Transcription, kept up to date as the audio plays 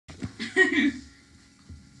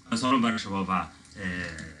سلام بر شما و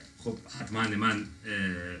خب حتما من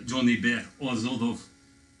جانب آزاد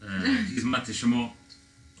خدمت شما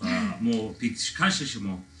ما پیشکش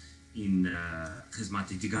شما این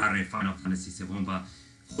خدمت دیگر فاینال فانتزی سوم و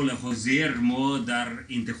خل حاضر ما در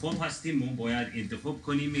انتخاب هستیم. ما باید انتخاب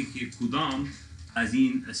کنیم که کدام از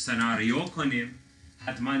این سناریو کنیم.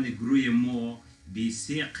 حتما گروه ما به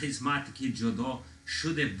 3 قسمت که جدا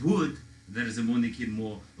شده بود در زمانی که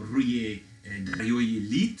ما روی دریای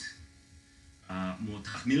لیت ما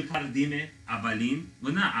تحمیل کردیم.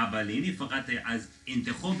 اولین فقط از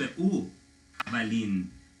انتخاب او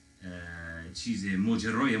اولین چیز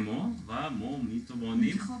ماجرای ما و ما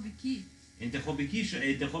میتوانیم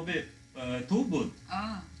انتخاب تو بود.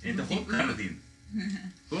 انتخاب کردیم.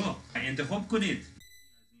 انتخاب کنید.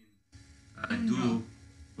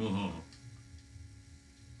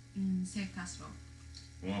 این 3 کس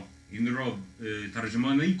رو این را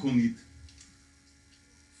ترجمه نکنید.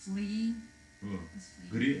 فلی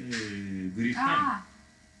گریختن.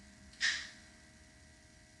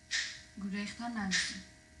 گریختن نمیشه.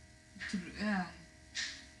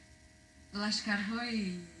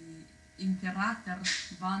 لشکرهای امپراتور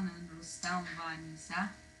بانن رستم و نیسا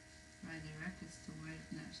و درکت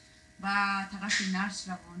توردنش و طرف نرس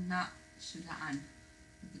روانه شده اند.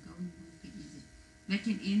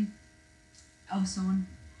 لیکن این آسان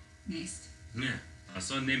نیست. نه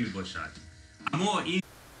آسان نمی باشد. اما این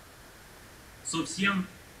سوسیم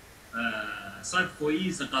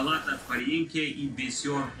 100% غلط است برای اینکه این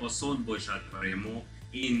بسیار آسان باشد برای ما.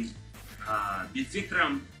 این به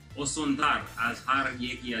فکرم آسان‌تر از هر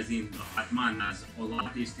یکی از این. حتما از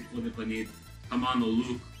آلات استفاده کنید. کمان و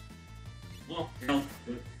لوک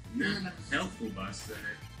هلپفول است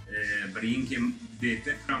برای اینکه به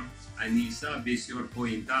فکرم انیسا بسیار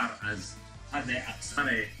پایین‌تر از حد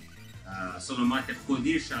اکثر سلامت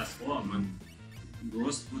خودش است. من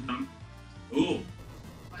درست بودم.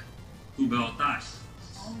 تو به آتش.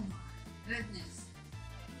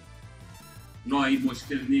 نه این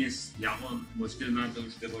مشکل نیست. یعقوب مشکل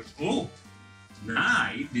نداشته باش. نه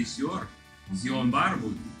این بسیار زیانبار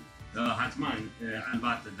بود. حتما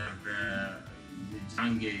البته در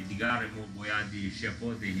جنگ دیگر ما باید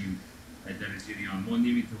شفا دهیم در جریان. ما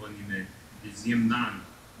نمیتوانیم ضمناً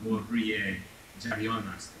ما روی جریان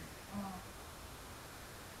هستیم.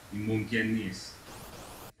 این ممکن نیست.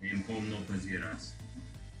 امکان ناپذیر است.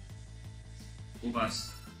 خوب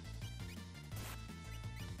است.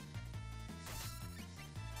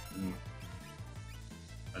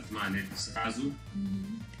 حتما سرازو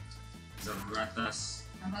ضرورت است.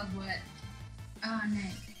 اول باید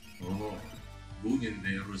نه بودن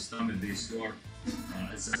رستم بسیار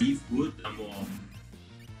ضعیف بود اما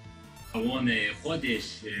توان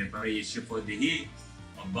خودش برای شفادهی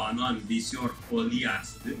با آنان بسیار عالی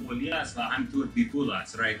است و همطور بیپول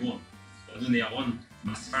است. رایگان بدون یگان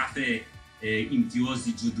مصرف امتیاز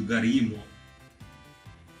جادوگری ما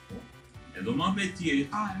ادامه بدید.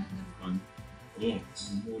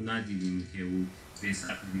 ما ندیدیم که او به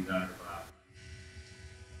سطح دیگر و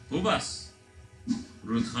خوب است.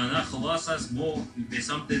 رودخانه خلاص است. ما به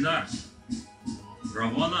سمت نرش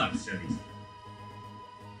روانه شدیم.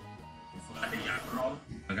 فقط یک راه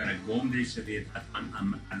اگر گم شدید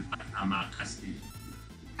حتما عمق هستید.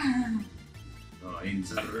 این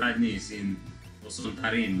ضرورت نیست. این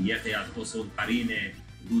آسان‌ترین یکی از آسان‌ترین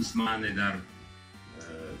دشمن در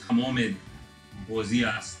تمام بازی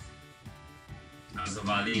است. از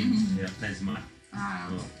اولین قسمت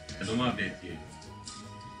ادامه بدید.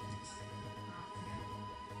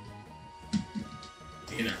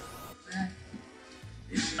 اینه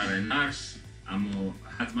شهر نرش اما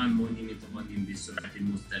حتما ما نمیتوانیم به صورت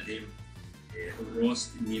مستقیم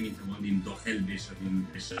راست نمیتوانیم داخل بشویم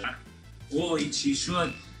به شهر. این چی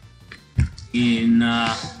شد؟ این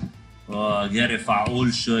گر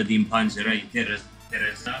فعول شد. این پنجره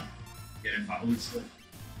ترسا گر فعول شد.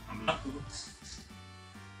 حمله کرد.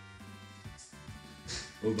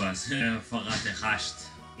 او بس فقط 8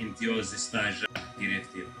 امتیاز استاژ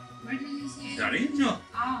گرفتیم. در اینجا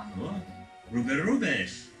رو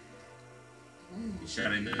بهش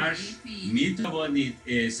شهر نرش می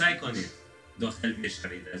توانید سعی کنید داخل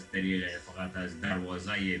بشوید از طریق فقط از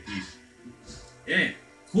دروازه پیش.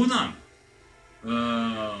 کدام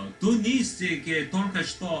تو نیستی که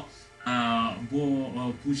ترکش تا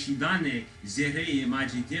با پوشیدن زهره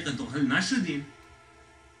ماجیتیق داخل نشدیم؟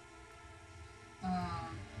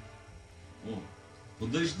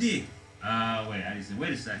 подожди.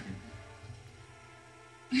 Wait a second.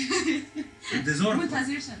 انتظار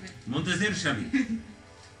منتظر شوید.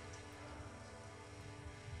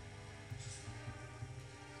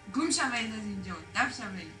 گم شوید از اینجا. دف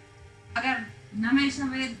شوید. اگر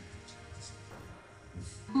نمیشنوید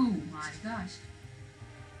او مای گاش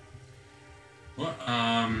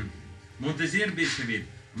منتظر بشوید.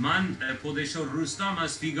 من پادشاه رستم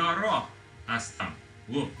از فیگارا هستم.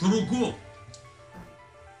 تروگو.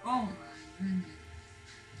 Oh my goodness.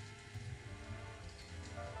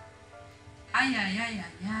 Ay, ay, ay,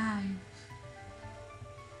 ay,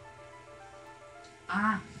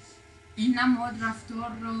 ay. این مود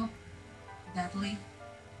رفتار رو دقیق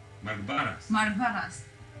مرگبر است.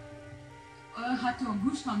 حتی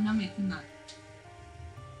گوش هم نمیتوند.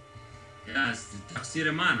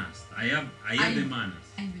 تقصیر من است. عیب من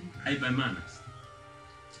است. عیب من است.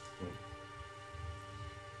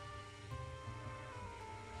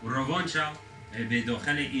 روان شو به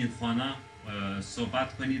داخل این خانه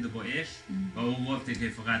صحبت کنید با ایش و او وقتی که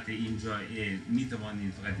فقط اینجا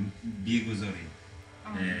میتوانید فقط بگذارید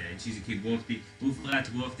چیزی که گفتی. او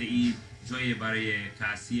فقط گفته این جای برای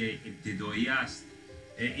کسی ابتدایی است.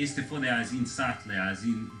 استفاده از این سطل، از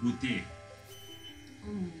این بوته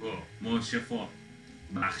ما شفا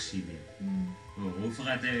بخشیدیم. او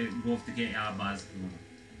فقط گفته که عباس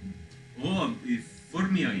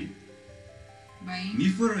فرمیایید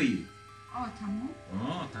میفرویید.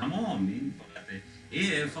 تمام.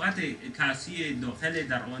 این فقط کسی داخل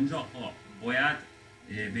در آنجا باید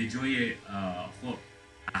به جای خب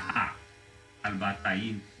البته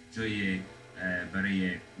این جای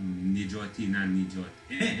برای نجاتی نه نجات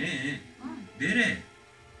بره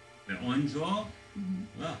به آنجا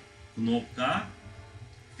کنوپکا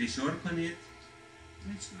فشار کنید.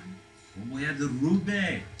 باید رو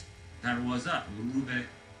به دروازه رو به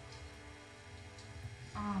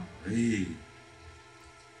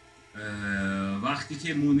وقتی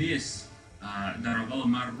که مونس در اول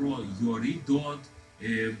من رو یاری داد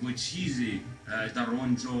با چیزی در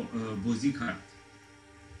آنجا بازی کرد.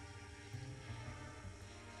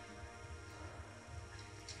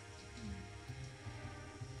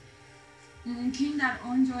 ممکن در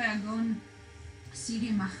آنجا یگان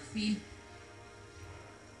سری مخفی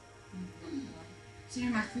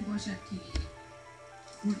باشد که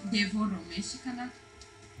دیوار رو میشکند.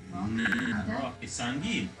 نه راه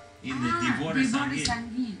سنگین. این دیوار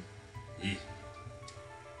سنگین.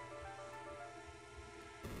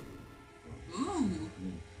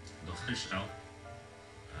 داخل شو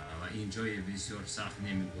و این جای بسیار سخت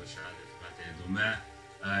نمی باشد. فقط دومه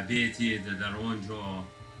بیتی در آنجا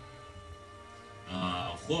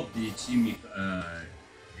خب چی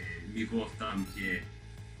می گفتم که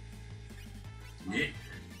نه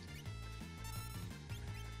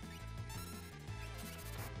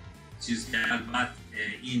چیز که البته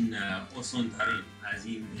این آسان‌ترین از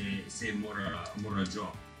این سه مراجعه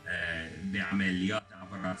به عملیات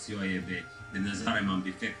اپراسیون‌های به نظر من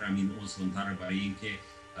به فکرم این آسان‌تر برای اینکه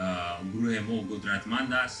گروه ما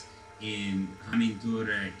قدرتمند است. این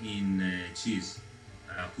همینطور این چیز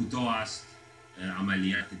کوتاه است.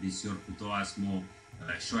 عملیات بسیار کوتاه است. ما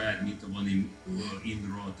شاید میتوانیم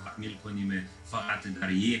این را تکمیل کنیم فقط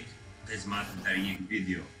در یک قسمت، در یک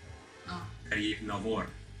ویدیو، در یک نوار.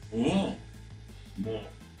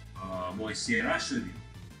 ما سیره شدیم.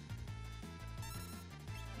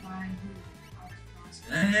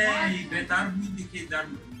 بهتر بودی که در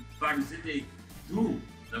فرزده دو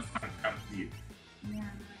نفر کردید،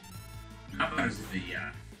 نه فرزده یک.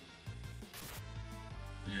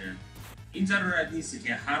 این ضرورت نیست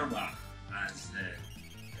که هر وقت از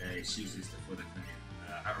چیز استفاده کنید.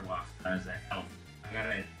 هر وقت از هلپ.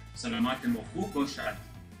 اگر سلامت ما خوب باشد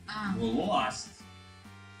ولو است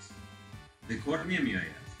به کار نمی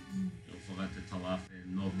آید. فقط طرف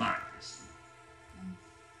نوبت است.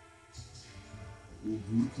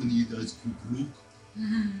 عبور کنید از کوکروک.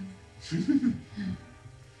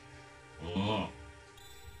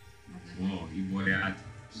 این باید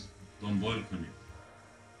دنبال کنید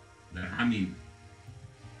در همین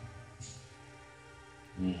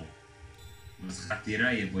بس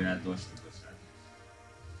خطیره باید داشته باشد.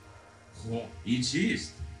 خب این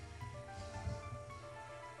چیست؟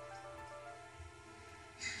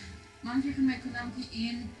 من فکر میکنم که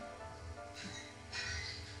این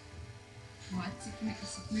باید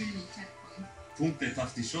سکیوریتی چک کنیم. پونکت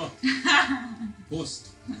تفتیشات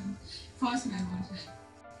پست میباشه.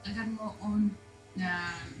 اگر ما اون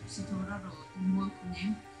ستاره رو دنبال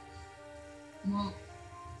کنیم ما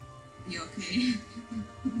اوکی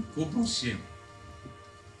خوب باشیم.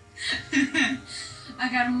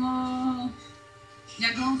 اگر ما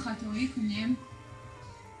یگان خطایی کنیم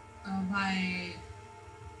بای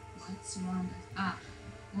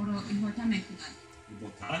ما رو احاطه میکنند.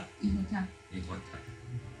 احاطه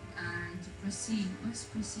and proceed.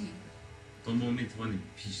 تو ما میتوانیم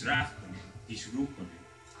پیشرفت کنیم، پیشرو کنیم،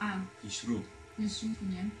 پیشرو نشون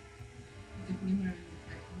کنیم ببینیم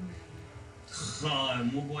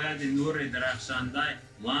ما باید نور درخشنده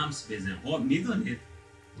لمس بزنیم. خب میدونید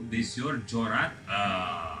بسیار جرأت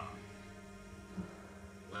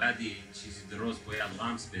باید چیزی درست باید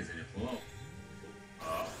لمس بزنیم. خب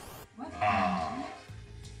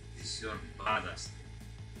بسیار بد است.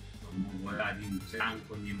 ما باید این جنگ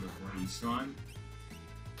کنیم با ایشان،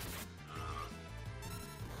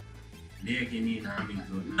 لیکن این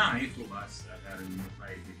همینطور نه این خوب است. اگر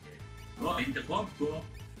میخواهید که انتخاب کو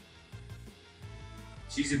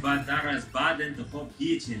چیزی بدتر از بد انتخاب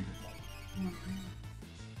هیچ انتخاب.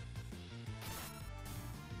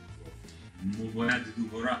 ما باید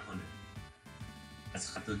دوباره کنیم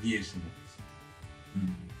از خطاگی شما.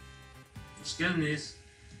 مشکل نیست.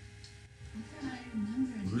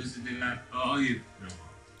 روز دیگر آیب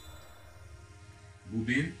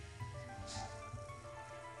بوبین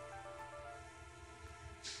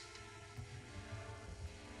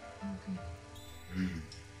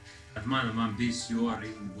حتما من بسیار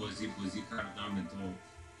این بازی کردم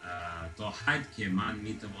تا حد که من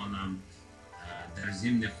میتوانم در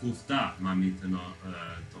ضمن خفته من میتوانم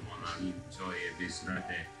این جای به صورت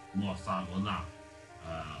موفقانه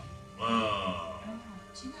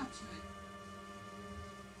چی نبشد؟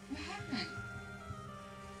 What happened?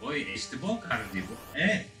 اوی اشتباه کردی.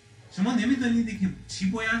 شما نمیدونید که چی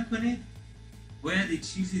باید کنید؟ باید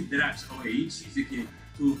چیزی درست این چیزی که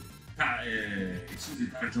تو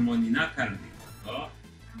چیزی ترجمانی نکردید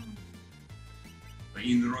و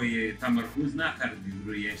این روی تمرکز نکردید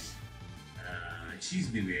رویش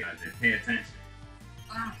چیز میگوید pay attention.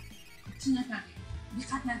 چی نکردید؟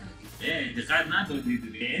 دقت ندادید؟ دقت ندادید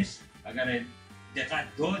رویش. اگر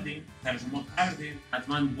دقت دادیم ترجمه کردیم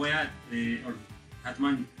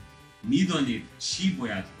حتما میدونید چی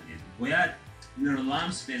باید کنید. باید این رو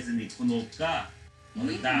لمس بزنید کنوکا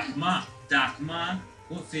دکمه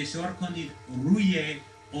و فشار کنید روی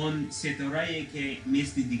اون ستاره‌ای که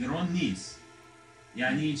مثل دیگران نیست،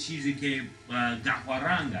 یعنی این چیزی که قهوه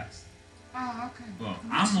رنگ است.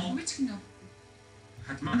 اما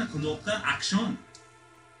حتما کنوکا اکشن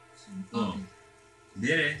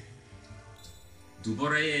بره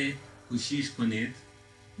دوباره کوشش کنید.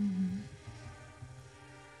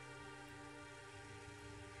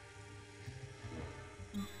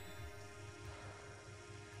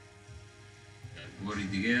 باری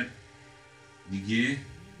دیگه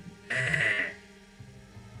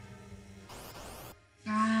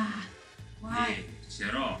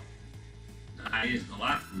چرا؟ نهایش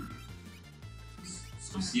غلط بود.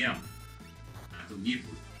 سوسیم خطاگی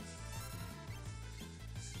بود.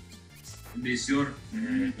 بسیار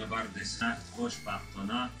نبرد سخت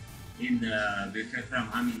خوشبختانه این به فکرم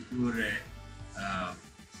همینطور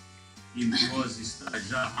این باز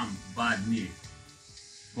استراجا هم بد نیست.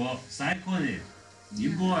 خب سعی کنید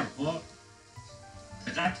این بار خب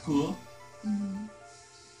دقت کو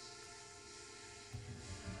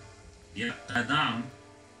یک قدم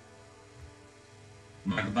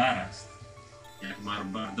مقبر است. یک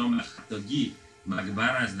مردم خطاگی مقبر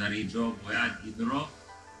است. در اینجا باید این را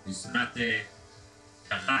به صورت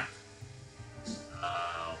دقت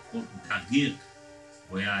خود دقیق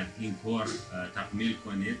باید این کار تکمیل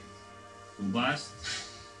کنید. خوب است؟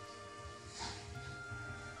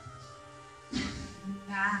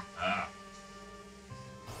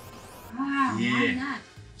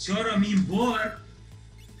 چرا این بار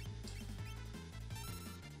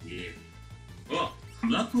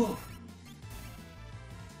حمله کو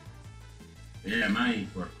من این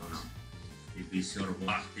کار کنم. بسیار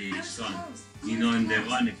وقتی ایشان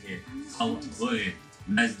ایناندگانی که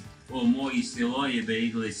ما اصطلاحی به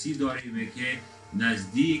انگلیسی داریم که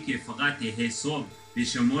نزدیک فقط حساب به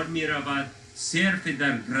شمار می رود صرف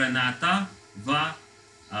در گراناتا و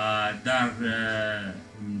در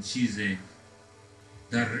چیز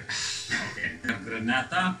در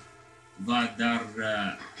گراناتا و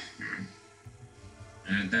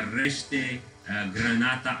در رشت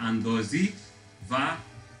گراناتا اندازی و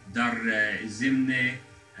در ضمن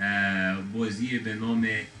بازی به نام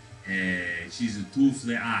چیز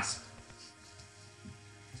توفل اسب.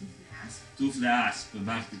 توفل اسب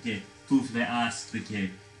وقتی که توفل اسب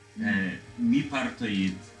که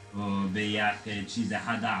میپرتوید به یک چیز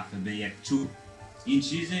هدف، به یک چوب، این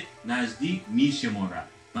چیز نزدیک میشمارد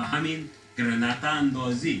و همین گراناتا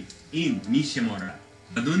اندازی این میشمارد،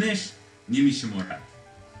 بدونش نمیشمارد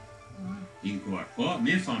این کار. خب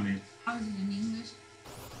میفهمید؟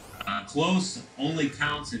 Close only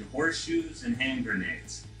counts in horseshoes and hand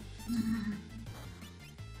grenades.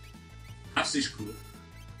 حفظش کو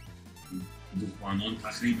دخوانان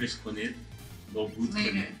تخریبش کنید با بود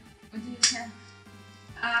کنید.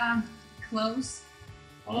 close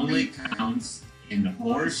only counts in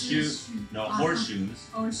horseshoes horseshoes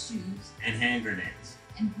and hand grenades.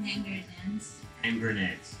 and hand grenades. Hand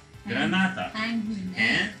grenades. Granata. Hand grenades.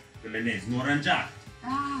 Hand grenades. Moranjak.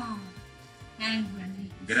 Ah, hand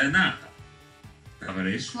grenades. Granata.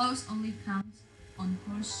 Говоришь? Close only counts on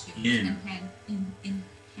horseshoes In. and hand in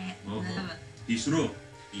hand.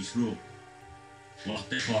 پیشرو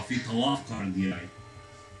وقت کافی طواف کردی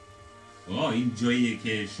این جاییه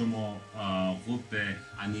که شما خوب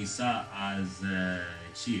انیسا از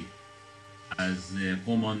چی؟ از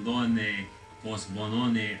قماندان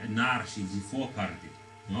پاسبانان نرشی دفاع کردی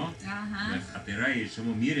به خطره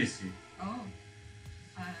شما میرسی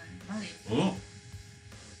بله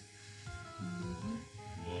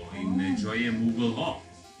این جای موگل ها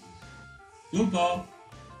گوبا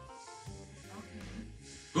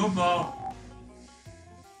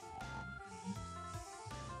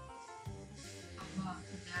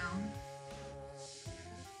down.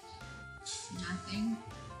 Nothing.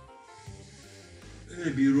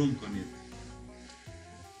 بیرون کنید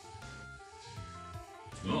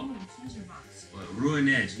Treasure box. روی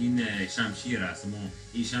نج این شمشیر است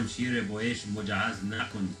این شمشیر باش مجهز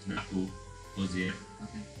نکو توزیه Okay.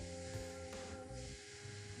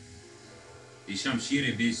 این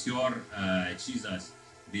شمشیر بسیار چیز است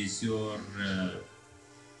بسیار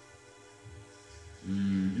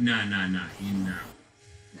نه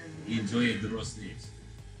این جای درست نیست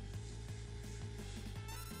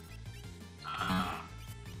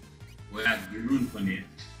باید بیرون کنید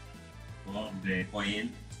به پایین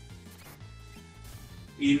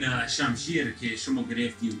این شمشیر که شما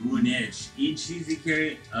گرفتی روی نج این چیزی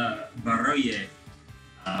که برای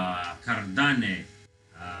کردن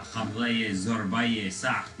حمله ضربه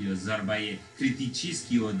سخت یا ضربه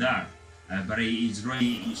کریتیچیسکی و در برای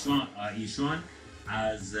اجرای ایشان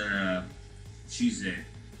از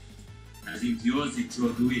امتیاز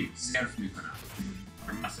جادویی صرف میکنم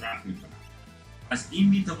و مصرف میکنم پس این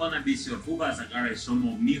میتواند بسیار خوب است اگر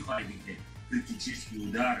شما میخواهید که کریتیچیسکی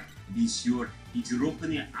و در بسیار اجرا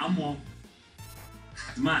کنید اما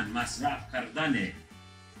حتما مصرف کردن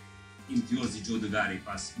امتیاز جادوگری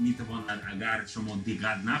پس میتواند اگر شما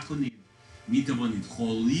دقت نکنید میتوانید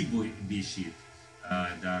خالی بشید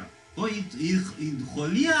در تو این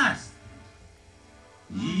خالی است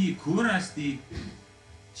این کور هستی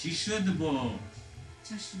چی شد با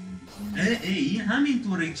این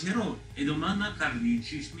همینطوره چرا ادامه نکردی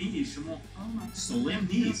چشمی شما سالم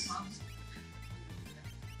نیست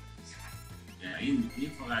این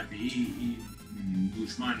فقط این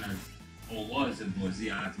دشمن از آغاز بازی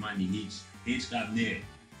حتما هیچ قبل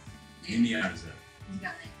نمیارزه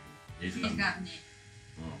هیچ قبل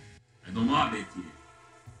ادامه بیتی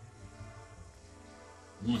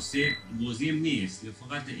موسیق بازیم نیست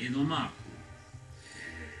فقط ادامه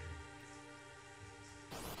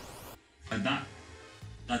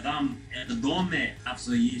اقدام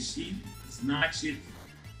افزایشی значит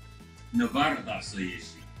نبرد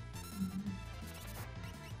افزایشی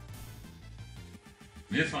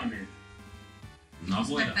میفهمید؟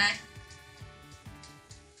 نباید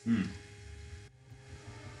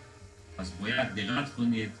پس باید دقت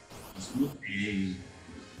کنید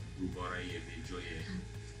دوباره به جای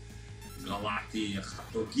غلطی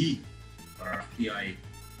خطاگی رفتی های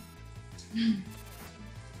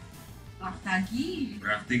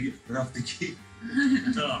رفتگی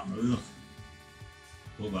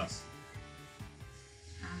خوب است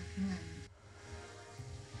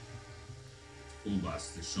خوب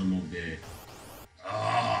است شما به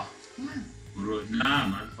نه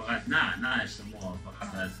من فقط نه شما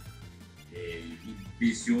فقط از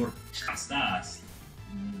بسیار شسته است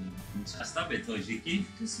شسته به تاجیکی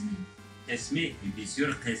قسمی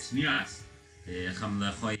بسیار قسمی است حمله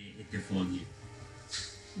های اتفاقی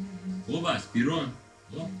خوب است بیرون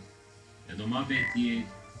ادامه بدید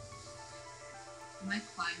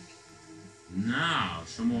نه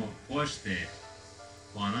شما پشت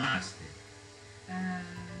خانه هستید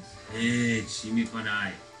چی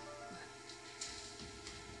میکنه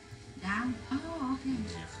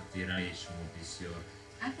خطیره شما بسیار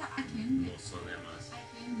مسالم است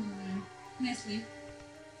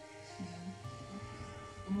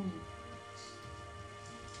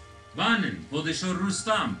بانن پادشاه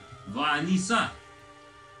رستم و انیسا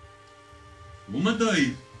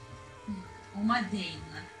اومدید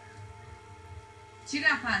چی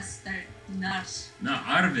رفت است در نرش؟ نه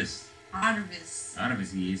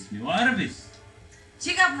عربس یه اسمی و عربس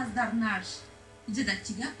چی گفت است در نرش؟ اینجا در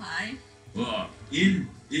چی گفت این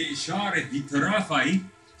شهر بیطرفی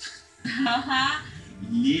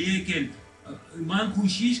لیکن من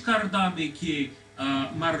کوشش کردم که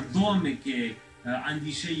مردم که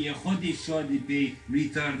اندیشه خودی شده به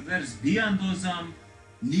ریتاردرز بیاندازم،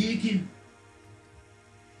 لیکن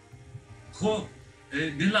خب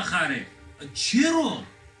بالاخره چرا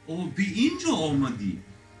به اینجا آمدی؟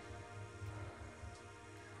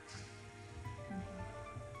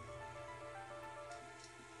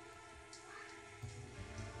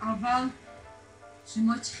 اول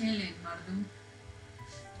شما چه خیلی مردم؟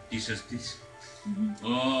 پیش از پیش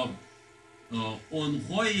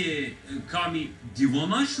اونهای کمی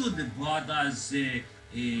دیوانه شده بعد از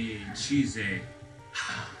چیز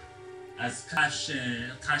از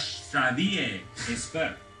کشروی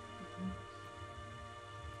اسپر.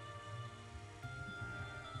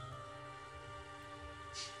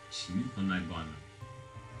 چی میکنه بانه؟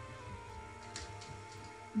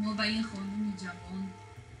 ما با این خانوم جوان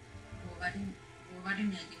باوری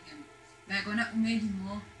ندیم و اگه امیدی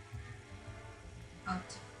ما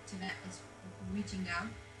reaching out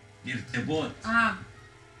ارتباط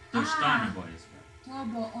داشتن با اسپر. تا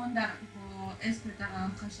با آن در با اسپر در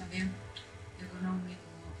آخر شویم اگه امید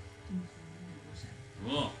ما این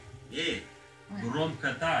خانوم باشد. گروم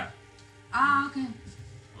کتر اوکی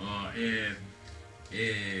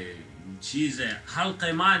چیز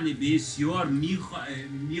حلقه من بسیار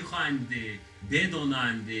میخواند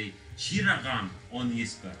بدونند چی رقم آن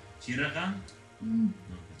اسپر. چی رقم؟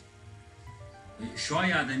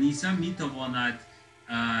 شاید نیسا میتواند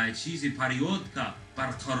چیزی پریودکا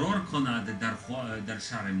برقرار کند در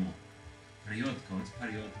شهر ما. پریودکا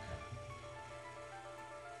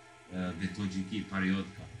به توجیکی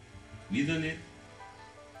پریودکا میدونید؟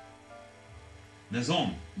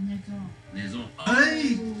 نظام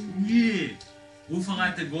او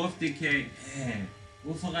فقط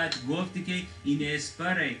گفته که این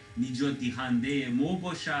اسپر نجات دهنده ما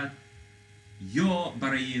باشد یا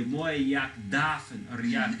برای ما یک دفن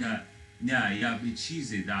یک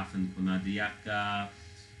چیزی دفن کند، یک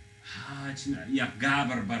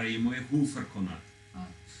قبر برای ما حفر کند.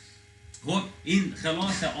 خب این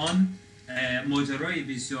خلاص آن ماجرای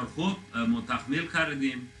بسیار خوب ما تکمیل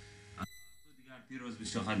کردیم. دیگر پیروز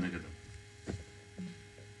بسیار خد نگدم.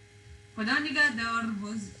 خدا نگهدار.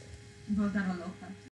 باز در علاقه